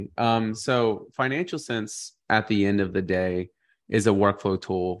So Financial Sense at the end of the day is a workflow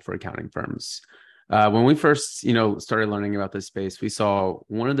tool for accounting firms. When we first, started learning about this space, we saw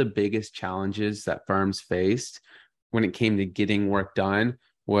one of the biggest challenges that firms faced when it came to getting work done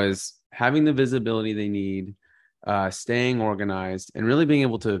was having the visibility they need, staying organized, and really being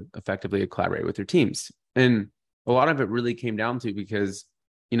able to effectively collaborate with their teams. And a lot of it really came down to because,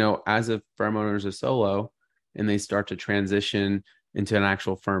 as a firm owners are solo and they start to transition into an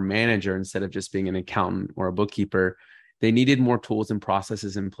actual firm manager instead of just being an accountant or a bookkeeper, they needed more tools and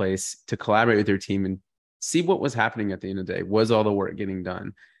processes in place to collaborate with their team and see what was happening at the end of the day. Was all the work getting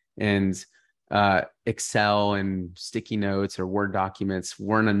done? And Excel and sticky notes or Word documents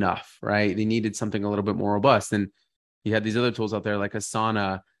weren't enough, right? They needed something a little bit more robust. And you had these other tools out there like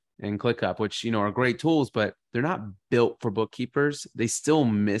Asana and ClickUp, which, are great tools, but they're not built for bookkeepers. They still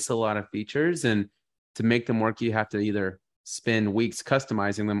miss a lot of features. And to make them work, you have to either spend weeks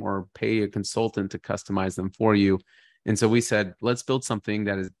customizing them or pay a consultant to customize them for you. And so we said, let's build something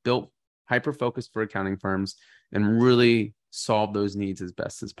that is built hyper focused for accounting firms and really solve those needs as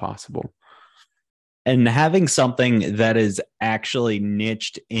best as possible. And having something that is actually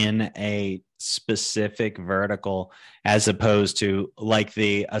niched in a specific vertical, as opposed to like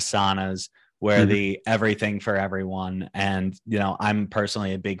the Asanas, where the everything for everyone. And, I'm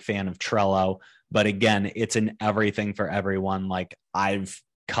personally a big fan of Trello, but again, it's an everything for everyone. Like I've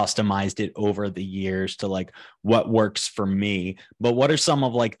customized it over the years to like what works for me. But what are some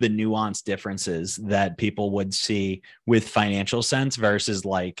of like the nuanced differences that people would see with Financial Sense versus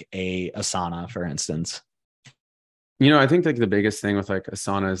like a Asana, for instance? I think like the biggest thing with like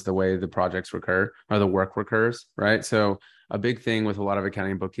Asana is the way the projects recur or the work recurs, right? So a big thing with a lot of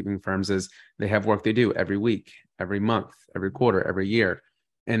accounting and bookkeeping firms is they have work they do every week, every month, every quarter, every year.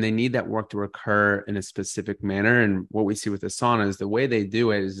 And they need that work to recur in a specific manner. And what we see with Asana is the way they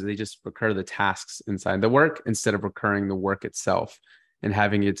do it is they just recur the tasks inside the work instead of recurring the work itself and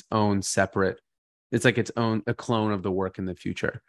having its own separate, it's like its own, a clone of the work in the future.